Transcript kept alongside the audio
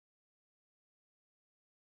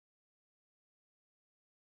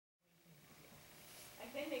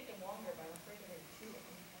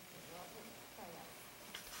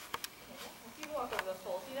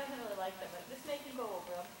like them, but just make him go over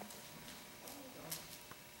them.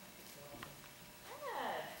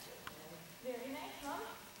 Good. Very nice, Mom.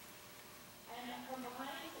 And from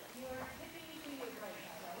behind, you're tipping to your right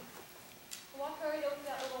now, right? Walk right over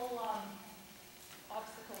that little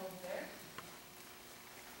obstacle over there.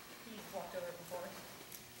 He's walked over it before.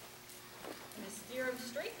 And just steer him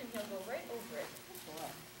straight and he'll go right over it.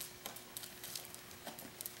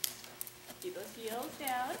 Keep those heels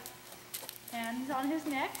down. Hands on his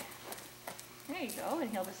neck. There you go, and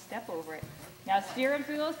he'll just step over it. Now steer him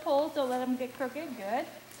through those poles, don't let him get crooked. Good.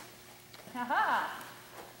 Haha!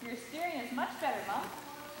 Your steering is much better, Mom.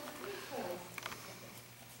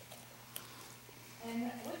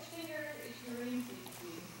 And which finger is your ring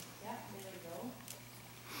between? Yeah, there you go.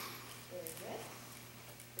 Very good.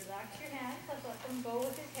 Relax your hands, let's let them go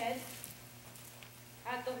with his head.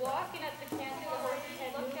 At the walk and at the canter, the horse's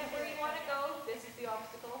head, look at where you want to go. This is the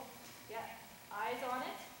obstacle. Yeah, eyes on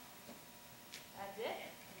it. That's it.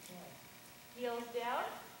 Heels down.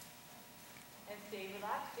 And stay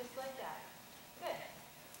relaxed just like that. Good.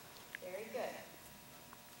 Very good.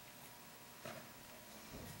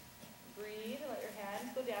 Breathe, let your hands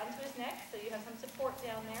go down to his neck so you have some support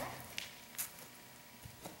down there.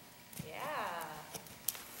 Yeah.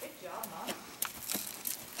 Good job, Mom.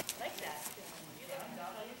 Like that.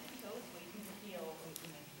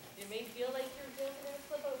 You may feel like you're going to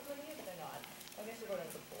slip out from you, but they're not. I guess you're going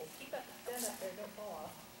into the pool. Keep up, stand up there, don't fall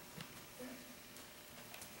off.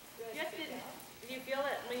 Good. Yes, do you feel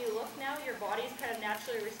that when you look now, your body's kind of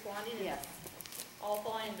naturally responding and all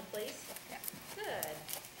falling into place? Yeah. Good.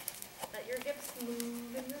 Let your hips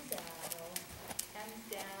move in the saddle. Hands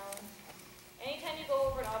down. Anytime you go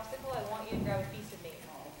over an obstacle, I want you to grab a piece of meat.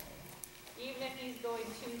 Even if he's going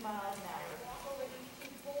 2 miles an hour. Walk over these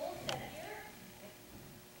 2 poles, set here.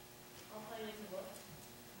 I'll tell you to look.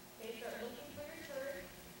 Okay, start looking for your turn.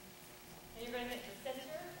 And you're going to hit the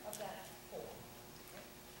center of that pole.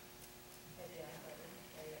 Head down,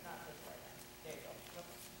 there you go. Not so far down. There you go. Look.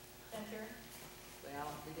 Center. Well,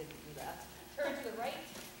 we didn't do that. Turn to the right.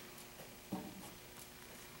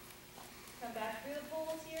 Come back through the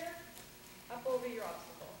poles here. Up over your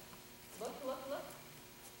obstacle. Look, look, look.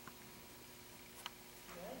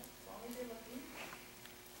 Good. As long as you're looking.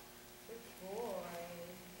 Good boy.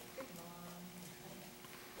 Good mom.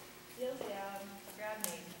 Heels down. Grab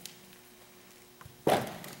me.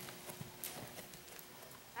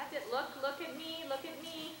 That's it. Look, look at me. Look at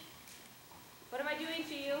me. What am I doing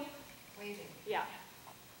to you? Waving. Yeah.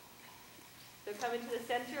 So come into the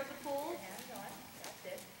center of the pool. Hands on. That's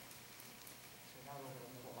it. So now we're in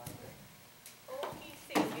the middle line there. Oh, he's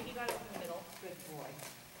safe. He got it in the middle. Good boy.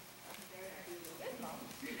 Good, Mom.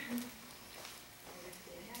 Good.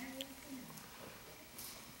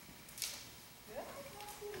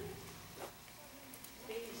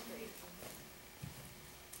 Stay straight.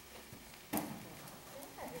 Good.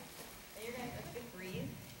 And you're going to breathe.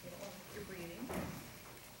 You're breathing.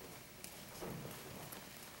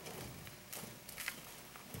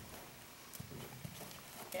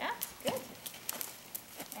 Yeah, good.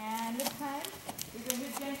 And this time, you're going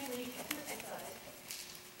to gently to the side.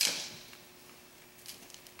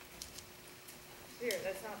 Weird,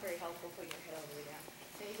 that's not very helpful putting your head all the way down.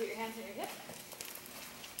 Then you put your hands on your hip.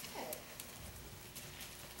 Good.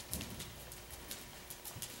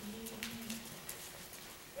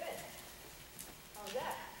 Good. How's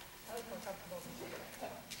that? That was more comfortable than you.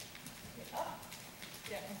 Up.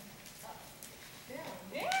 Down. Up. Down.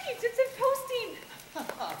 Yeah, you did some toasting.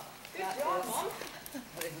 Good job, Mom.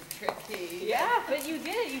 That is tricky. Yeah, but you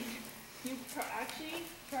did it. You actually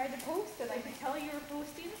tried to post, and I could tell you were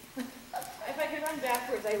posting. If I could run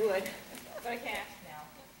backwards, I would, but I can't.